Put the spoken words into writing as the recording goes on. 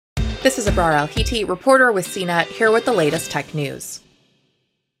This is Abrar Al-Hiti, reporter with CNET, here with the latest tech news.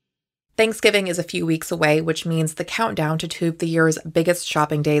 Thanksgiving is a few weeks away, which means the countdown to two of the year's biggest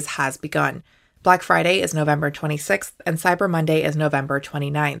shopping days has begun. Black Friday is November 26th, and Cyber Monday is November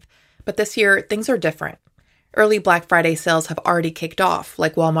 29th. But this year, things are different. Early Black Friday sales have already kicked off,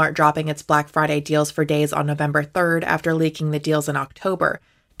 like Walmart dropping its Black Friday deals for days on November 3rd after leaking the deals in October.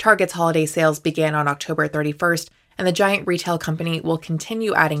 Target's holiday sales began on October 31st, and the giant retail company will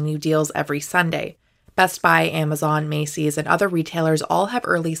continue adding new deals every Sunday. Best Buy, Amazon, Macy's, and other retailers all have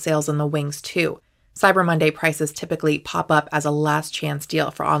early sales in the wings too. Cyber Monday prices typically pop up as a last chance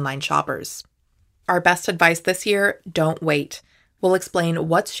deal for online shoppers. Our best advice this year: don't wait. We'll explain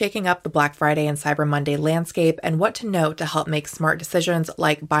what's shaking up the Black Friday and Cyber Monday landscape and what to note to help make smart decisions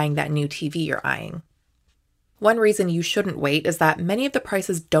like buying that new TV you're eyeing. One reason you shouldn't wait is that many of the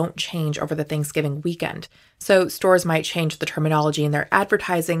prices don't change over the Thanksgiving weekend. So stores might change the terminology in their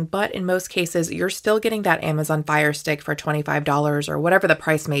advertising, but in most cases, you're still getting that Amazon Fire Stick for $25 or whatever the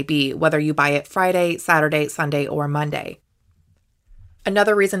price may be, whether you buy it Friday, Saturday, Sunday, or Monday.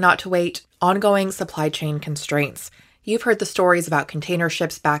 Another reason not to wait: ongoing supply chain constraints. You've heard the stories about container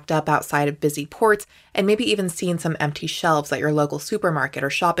ships backed up outside of busy ports, and maybe even seen some empty shelves at your local supermarket or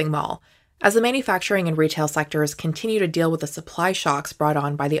shopping mall. As the manufacturing and retail sectors continue to deal with the supply shocks brought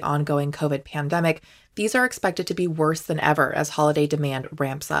on by the ongoing COVID pandemic, these are expected to be worse than ever as holiday demand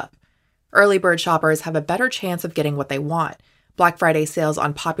ramps up. Early bird shoppers have a better chance of getting what they want. Black Friday sales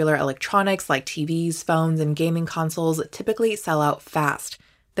on popular electronics like TVs, phones, and gaming consoles typically sell out fast.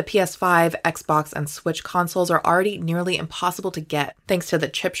 The PS5, Xbox, and Switch consoles are already nearly impossible to get thanks to the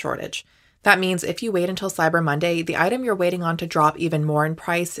chip shortage. That means if you wait until Cyber Monday, the item you're waiting on to drop even more in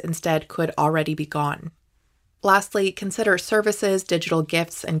price instead could already be gone. Lastly, consider services, digital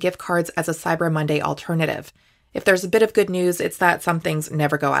gifts, and gift cards as a Cyber Monday alternative. If there's a bit of good news, it's that some things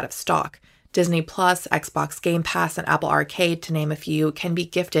never go out of stock. Disney Plus, Xbox Game Pass, and Apple Arcade, to name a few, can be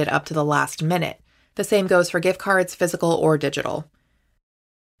gifted up to the last minute. The same goes for gift cards, physical or digital.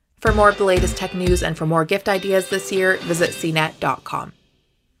 For more of the latest tech news and for more gift ideas this year, visit cnet.com.